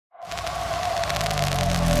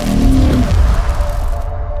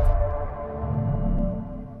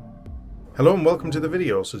Hello and welcome to the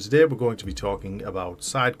video. So today we're going to be talking about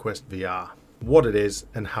Sidequest VR, what it is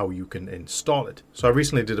and how you can install it. So I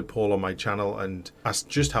recently did a poll on my channel and asked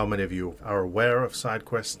just how many of you are aware of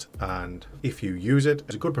Sidequest, and if you use it.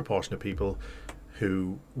 There's a good proportion of people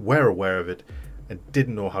who were aware of it and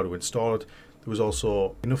didn't know how to install it. There was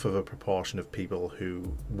also enough of a proportion of people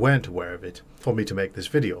who weren't aware of it for me to make this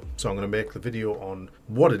video. So I'm going to make the video on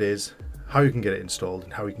what it is, how you can get it installed,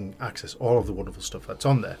 and how you can access all of the wonderful stuff that's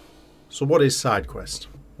on there. So what is Sidequest?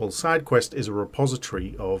 Well, Sidequest is a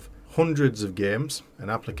repository of hundreds of games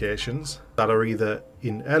and applications that are either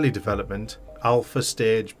in early development, alpha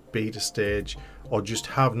stage, beta stage, or just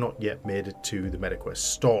have not yet made it to the MetaQuest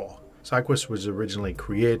store. Sidequest was originally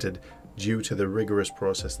created due to the rigorous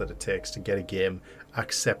process that it takes to get a game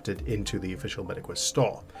accepted into the official MetaQuest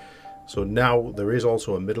store. So now there is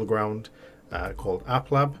also a middle ground called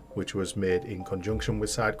AppLab, which was made in conjunction with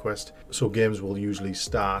Sidequest. So games will usually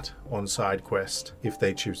start on Sidequest if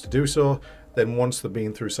they choose to do so. Then once they've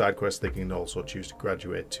been through Sidequest, they can also choose to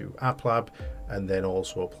graduate to AppLab and then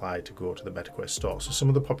also apply to go to the MetaQuest store. So some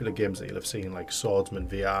of the popular games that you'll have seen, like Swordsman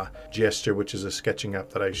VR, Gesture, which is a sketching app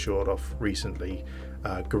that I showed off recently,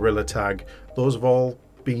 Gorilla Tag, those have all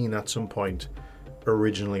been at some point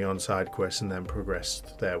originally on Sidequest and then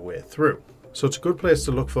progressed their way through. So it's a good place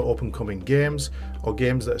to look for up-and-coming games or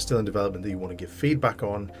games that are still in development that you want to give feedback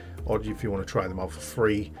on, or if you want to try them out for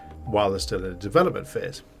free while they're still in a development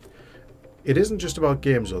phase. It isn't just about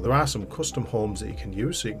games though. There are some custom homes that you can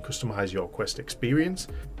use so you can customize your Quest experience.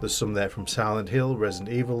 There's some there from Silent Hill,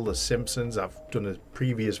 Resident Evil, The Simpsons. I've done a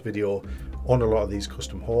previous video on a lot of these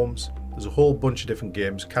custom homes. There's a whole bunch of different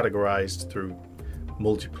games categorized through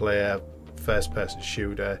multiplayer, first-person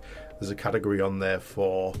shooter. There's a category on there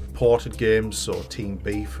for ported games, so Team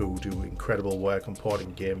Beef, who do incredible work on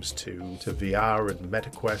porting games to VR and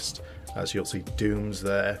MetaQuest. As you'll see, Doom's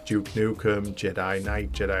there, Duke Nukem, Jedi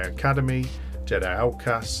Knight, Jedi Academy, Jedi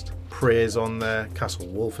Outcast, Prey's on there, Castle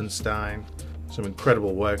Wolfenstein. Some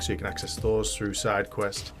incredible work, so you can access those through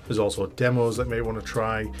Sidequest. There's also demos that you may want to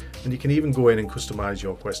try, and you can even go in and customize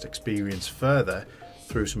your Quest experience further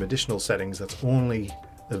through some additional settings that's only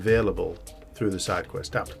available through the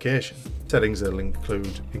Sidequest application. Settings that will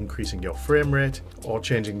include increasing your frame rate or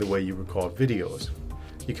changing the way you record videos.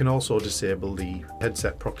 You can also disable the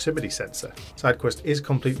headset proximity sensor. Sidequest is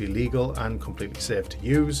completely legal and completely safe to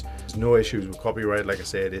use. There's no issues with copyright. Like I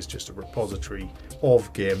say, it is just a repository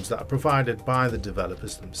of games that are provided by the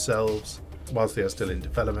developers themselves whilst they are still in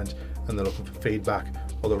development and they're looking for feedback,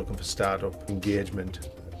 or they're looking for startup engagement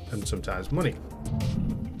and sometimes money.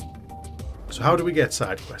 So how do we get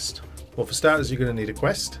Sidequest? Well, for starters, you're going to need a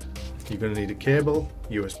Quest. You're going to need a cable,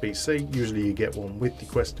 USB-C. Usually you get one with the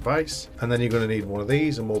Quest device. And then you're going to need one of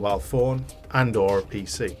these, a mobile phone and or a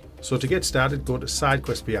PC. So to get started, go to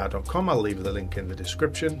sidequestvr.com. I'll leave the link in the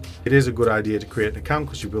description. It is a good idea to create an account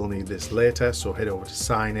because you will need this later. So head over to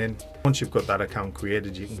sign in. Once you've got that account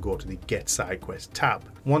created, you can go to the Get Sidequest tab.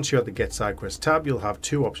 Once you're at the Get Sidequest tab, you'll have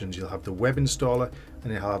two options. You'll have the web installer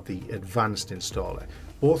and you'll have the advanced installer.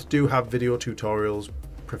 Both do have video tutorials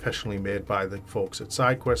professionally made by the folks at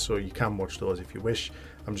Sidequest, so you can watch those if you wish.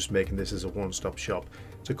 I'm just making this as a one-stop shop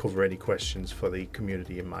to cover any questions for the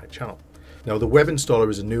community in my channel. Now, the web installer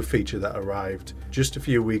is a new feature that arrived just a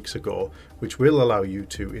few weeks ago, which will allow you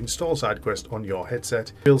to install Sidequest on your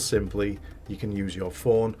headset. Real simply, you can use your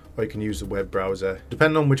phone or you can use the web browser.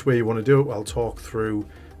 Depending on which way you want to do it, I'll talk through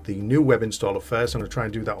the new web installer first. I'm going to try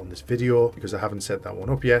and do that on this video because I haven't set that one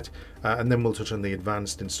up yet, and then we'll touch on the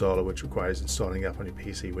advanced installer, which requires installing the app on your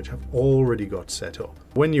PC, which I've already got set up.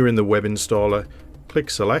 When you're in the web installer, click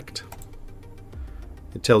select.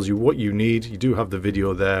 It tells you what you need. You do have the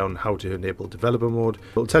video there on how to enable developer mode.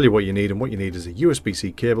 It'll tell you what you need, and what you need is a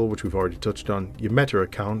USB-C cable, which we've already touched on, your Meta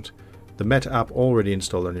account, the Meta app already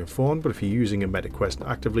installed on your phone, but if you're using a MetaQuest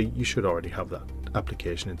actively, you should already have that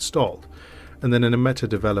application installed. And then in a Meta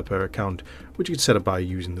developer account, which you can set up by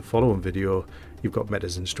using the following video, you've got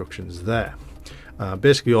Meta's instructions there.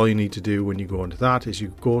 Basically, all you need to do when you go into that is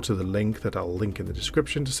you go to the link that I'll link in the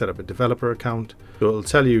description to set up a developer account. So it'll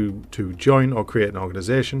tell you to join or create an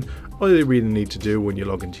organization. All you really need to do when you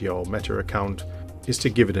log into your Meta account is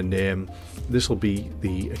to give it a name. This will be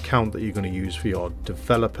the account that you're going to use for your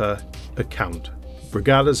developer account.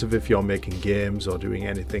 Regardless of if you're making games or doing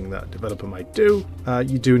anything that a developer might do,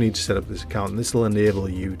 you do need to set up this account, and this will enable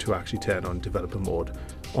you to actually turn on developer mode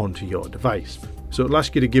onto your device. So it'll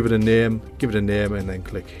ask you to give it a name, and then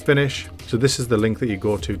click finish. So this is the link that you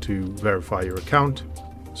go to verify your account.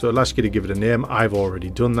 So it'll ask you to give it a name. I've already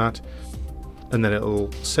done that. And then it'll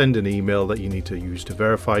send an email that you need to use to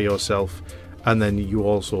verify yourself. And then you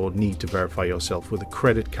also need to verify yourself with a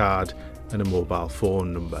credit card and a mobile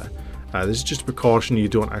phone number. This is just a precaution. You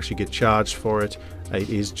don't actually get charged for it. It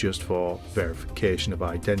is just for verification of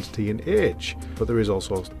identity and age. But there is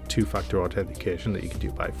also two-factor authentication that you can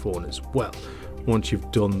do by phone as well. Once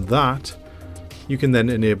you've done that, you can then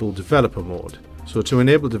enable developer mode. So to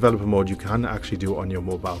enable developer mode, you can actually do it on your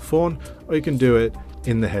mobile phone, or you can do it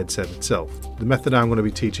in the headset itself. The method I'm going to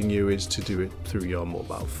be teaching you is to do it through your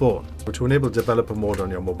mobile phone. So to enable developer mode on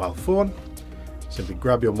your mobile phone, simply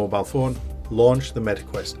grab your mobile phone, launch the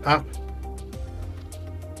MetaQuest app.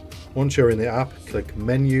 Once you're in the app, click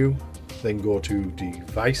Menu, then go to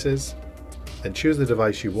Devices, then choose the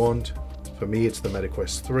device you want. For me, it's the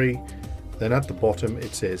MetaQuest 3. Then at the bottom,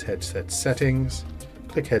 it says Headset Settings.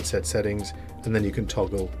 Click Headset Settings, and then you can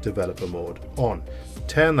toggle developer mode on.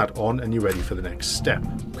 Turn that on and you're ready for the next step.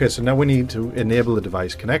 Okay, so now we need to enable the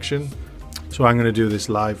device connection. So I'm going to do this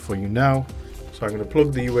live for you now. So I'm going to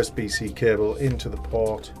plug the USB-C cable into the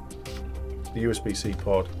port, the USB-C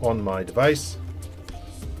port on my device.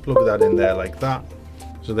 Plug that in there like that.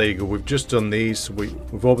 So there you go, we've just done these.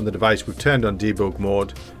 We've opened the device, we've turned on debug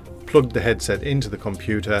mode, plugged the headset into the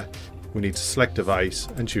computer. We need to select device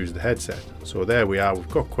and choose the headset. So there we are, we've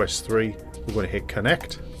got Quest 3. We're going to hit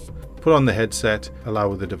connect, put on the headset,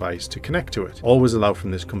 allow the device to connect to it. Always allow from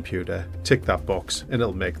this computer, tick that box and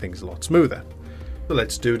it'll make things a lot smoother. So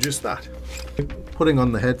let's do just that. Putting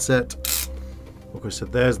on the headset, okay, so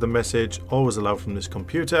there's the message, always allow from this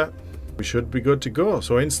computer. We should be good to go.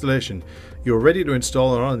 So installation, you're ready to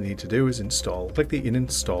install, and all you need to do is install. Click the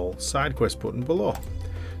install Sidequest button below.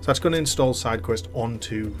 So that's going to install Sidequest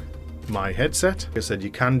onto my headset. Like I said, you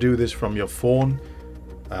can do this from your phone,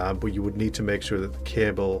 but you would need to make sure that the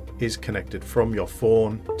cable is connected from your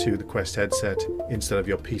phone to the Quest headset instead of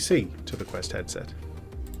your PC to the Quest headset.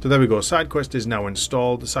 So there we go, Sidequest is now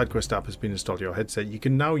installed. The Sidequest app has been installed to your headset. You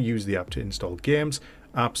can now use the app to install games,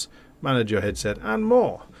 apps, manage your headset and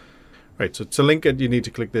more. Right, so to link it, you need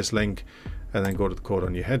to click this link and then go to the code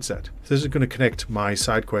on your headset. So this is going to connect my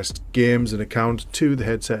Sidequest games and account to the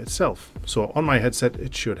headset itself. So on my headset,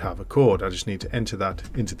 it should have a code. I just need to enter that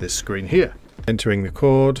into this screen here. Entering the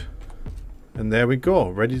code, and there we go,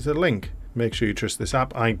 ready to link. Make sure you trust this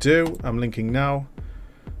app. I do. I'm linking now,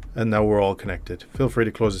 and now we're all connected. Feel free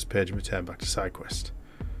to close this page and return back to Sidequest.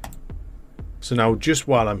 So now, just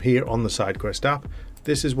while I'm here on the Sidequest app,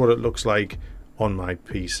 this is what it looks like on my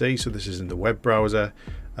PC. So this is in the web browser.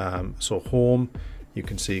 So home, you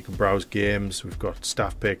can see you can browse games. We've got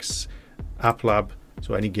staff picks, App Lab.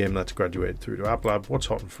 So any game that's graduated through to App Lab, what's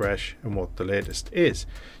hot and fresh and what the latest is.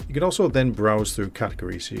 You can also then browse through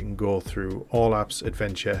categories. So you can go through all apps,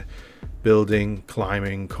 adventure, building,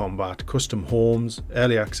 climbing, combat, custom homes,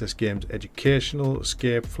 early access games, educational,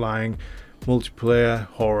 escape, flying, multiplayer,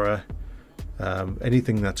 horror,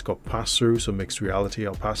 anything that's got pass through, so mixed reality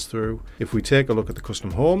or pass through. If we take a look at the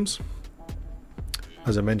custom homes,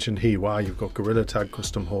 as I mentioned here, you've got Gorilla Tag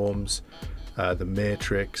custom homes, The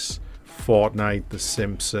Matrix, Fortnite, The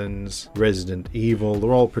Simpsons, Resident Evil.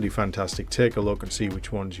 They're all pretty fantastic. Take a look and see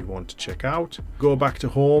which ones you want to check out. Go back to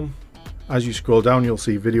home. As you scroll down, you'll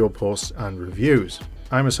see video posts and reviews.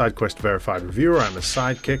 I'm a Sidequest verified reviewer. I'm a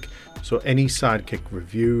Sidekick. So any Sidekick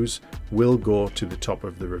reviews will go to the top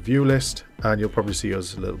of the review list, and you'll probably see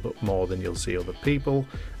us a little bit more than you'll see other people.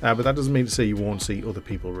 But that doesn't mean to say you won't see other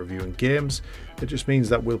people reviewing games. It just means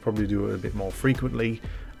that we'll probably do it a bit more frequently,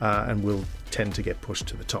 and we'll tend to get pushed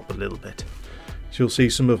to the top a little bit. So you'll see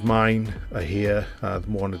some of mine are here. The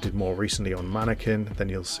one I did more recently on Mannequin. Then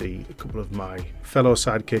you'll see a couple of my fellow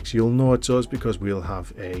Sidekicks. You'll know it's us because we'll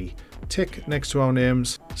have a tick next to our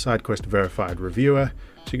names, Sidequest verified reviewer.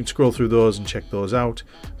 So you can scroll through those and check those out.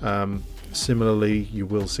 Similarly, you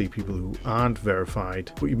will see people who aren't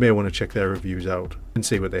verified, but you may want to check their reviews out and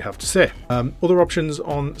see what they have to say. Other options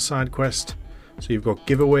on Sidequest. So you've got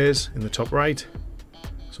giveaways in the top right.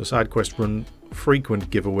 So Sidequest run frequent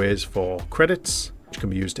giveaways for credits, which can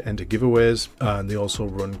be used to enter giveaways, and they also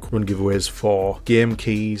run giveaways for game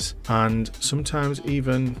keys and sometimes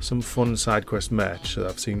even some fun Sidequest merch. So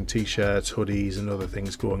I've seen t-shirts, hoodies and other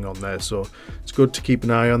things going on there, so it's good to keep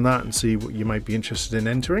an eye on that and see what you might be interested in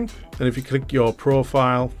entering. And if you click your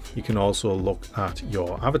profile, you can also look at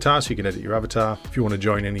your avatar, so you can edit your avatar if you want to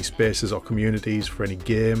join any spaces or communities for any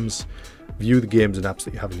games, view the games and apps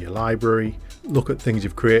that you have in your library, look at things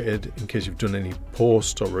you've created in case you've done any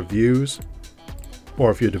posts or reviews, or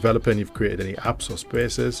if you're a developer and you've created any apps or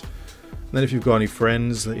spaces. And then if you've got any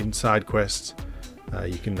friends in Sidequest,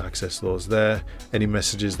 you can access those there, any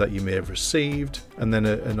messages that you may have received, and then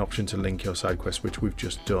an option to link your Sidequest, which we've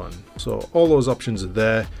just done. So all those options are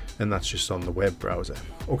there, and that's just on the web browser.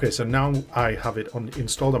 Okay, so now I have it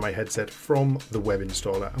installed on my headset from the web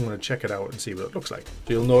installer. I'm going to check it out and see what it looks like.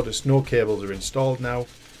 So you'll notice no cables are installed now,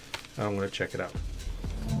 and I'm going to check it out.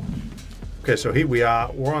 Okay, so here we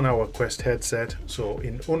are, we're on our Quest headset. So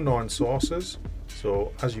in unknown sources,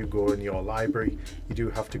 so as you go in your library, you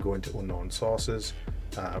do have to go into unknown sources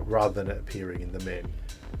rather than it appearing in the main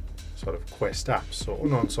sort of Quest apps. So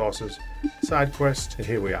unknown sources, Sidequest, and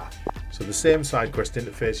here we are. So the same Sidequest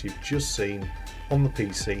interface you've just seen on the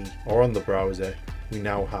PC or on the browser, we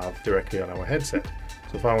now have directly on our headset.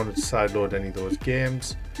 So if I wanted to sideload any of those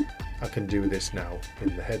games, I can do this now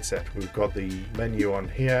in the headset. We've got the menu on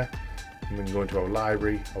here, and we can go into our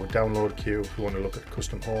library, our download queue. If we want to look at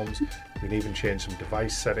custom homes, we can even change some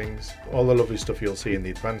device settings. All the lovely stuff you'll see in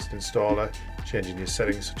the advanced installer, changing your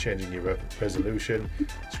settings, so changing your resolution,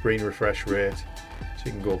 screen refresh rate, so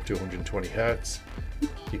you can go up to 120 Hz.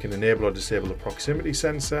 You can enable or disable the proximity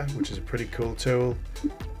sensor, which is a pretty cool tool.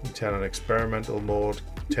 You can turn on experimental mode,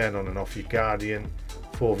 turn on and off your Guardian,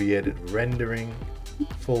 4V rendering,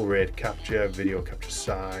 full rate capture, video capture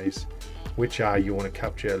size, which eye you want to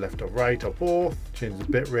capture, left or right or both, change the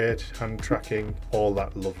bitrate, hand tracking, all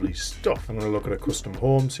that lovely stuff. I'm going to look at a custom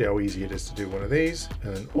home, see how easy it is to do one of these,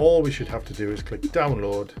 and then all we should have to do is click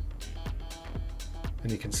download,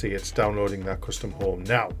 and you can see it's downloading that custom home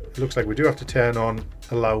now. It looks like we do have to turn on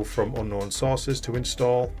allow from unknown sources to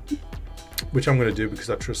install, which I'm going to do because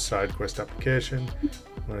I trust Sidequest application.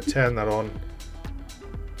 I'm going to turn that on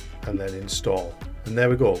and then install, and there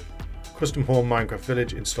we go. Custom Home Minecraft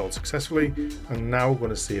Village installed successfully, and now we're going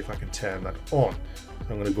to see if I can turn that on.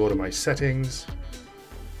 I'm going to go to my settings.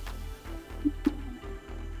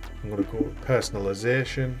 I'm going to go to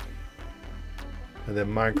personalization, and then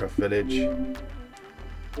Minecraft Village,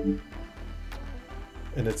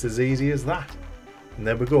 and it's as easy as that. And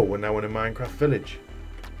there we go, we're now in a Minecraft Village,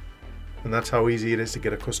 and that's how easy it is to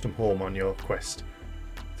get a custom home on your Quest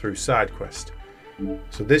through Sidequest.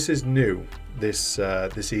 So this is new, this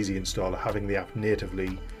easy installer, having the app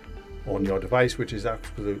natively on your device, which is an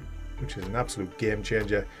absolute game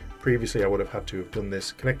changer. Previously I would have had to have done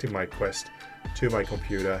this connecting my Quest to my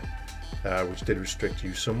computer, which did restrict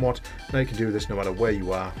you somewhat. Now you can do this no matter where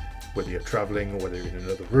you are, whether you're traveling or whether you're in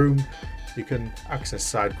another room. You can access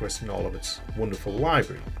Sidequest in all of its wonderful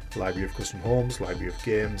library of custom homes, library of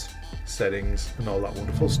games, settings, and all that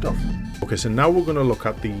wonderful stuff. Okay, so now we're going to look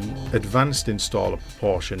at the advanced installer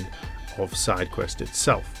portion of Sidequest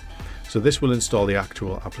itself. So this will install the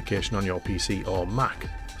actual application on your PC or Mac.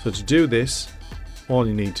 So to do this, all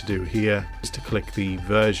you need to do here is to click the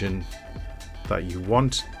version that you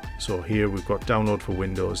want. So here we've got download for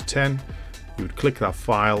Windows 10. You would click that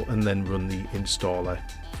file and then run the installer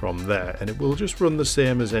from there, and it will just run the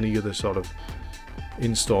same as any other sort of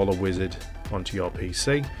installer wizard onto your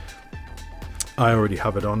PC. I already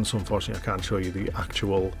have it on, so unfortunately I can't show you the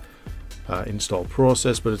actual install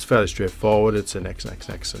process, but it's fairly straightforward. It's an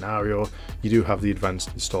XXX scenario. You do have the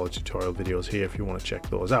advanced installer tutorial videos here if you want to check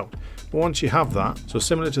those out. But once you have that, so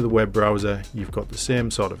similar to the web browser, you've got the same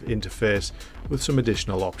sort of interface with some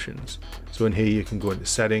additional options. So in here you can go into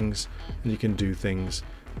settings and you can do things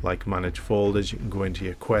like manage folders. You can go into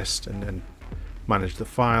your Quest and then manage the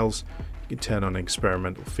files. You can turn on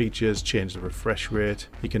experimental features, change the refresh rate.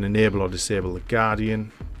 You can enable or disable the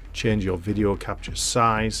Guardian, change your video capture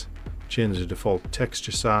size, change the default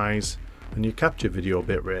texture size, and your capture video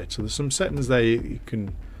bitrate. So there's some settings there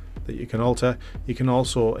that you can alter. You can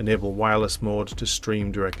also enable wireless mode to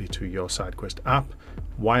stream directly to your Sidequest app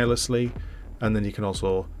wirelessly, and then you can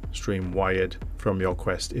also stream wired from your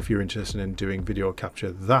Quest if you're interested in doing video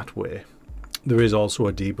capture that way. There is also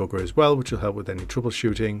a debugger as well, which will help with any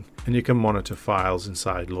troubleshooting, and you can monitor files and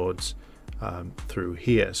side loads through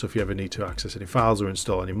here. So if you ever need to access any files or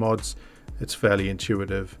install any mods, it's fairly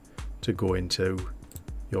intuitive to go into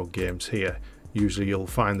your games here. Usually you'll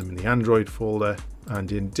find them in the Android folder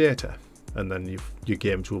and in data, and then your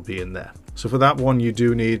games will be in there. So for that one you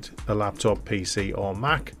do need a laptop, PC or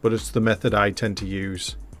Mac, but it's the method I tend to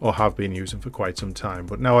use or have been using for quite some time.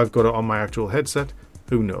 But now I've got it on my actual headset,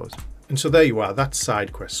 who knows? And so there you are, that's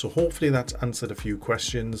Sidequest. So hopefully that's answered a few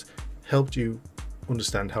questions, helped you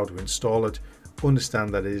understand how to install it, understand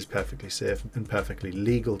that it is perfectly safe and perfectly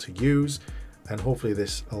legal to use, and hopefully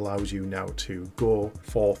this allows you now to go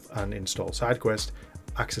forth and install Sidequest,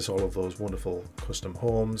 access all of those wonderful custom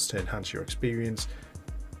homes to enhance your experience,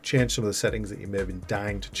 change some of the settings that you may have been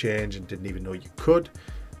dying to change and didn't even know you could,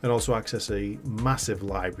 and also access a massive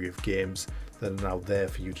library of games that are now there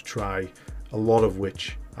for you to try, a lot of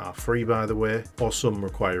which are free, by the way, or some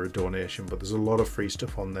require a donation, but there's a lot of free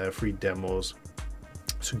stuff on there, free demos,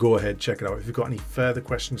 So go ahead, check it out. If you've got any further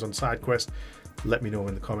questions on Sidequest, let me know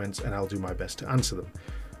in the comments and I'll do my best to answer them.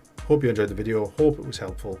 Hope you enjoyed the video, hope it was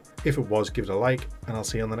helpful. If it was, give it a like, and I'll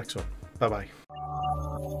see you on the next one. Bye bye.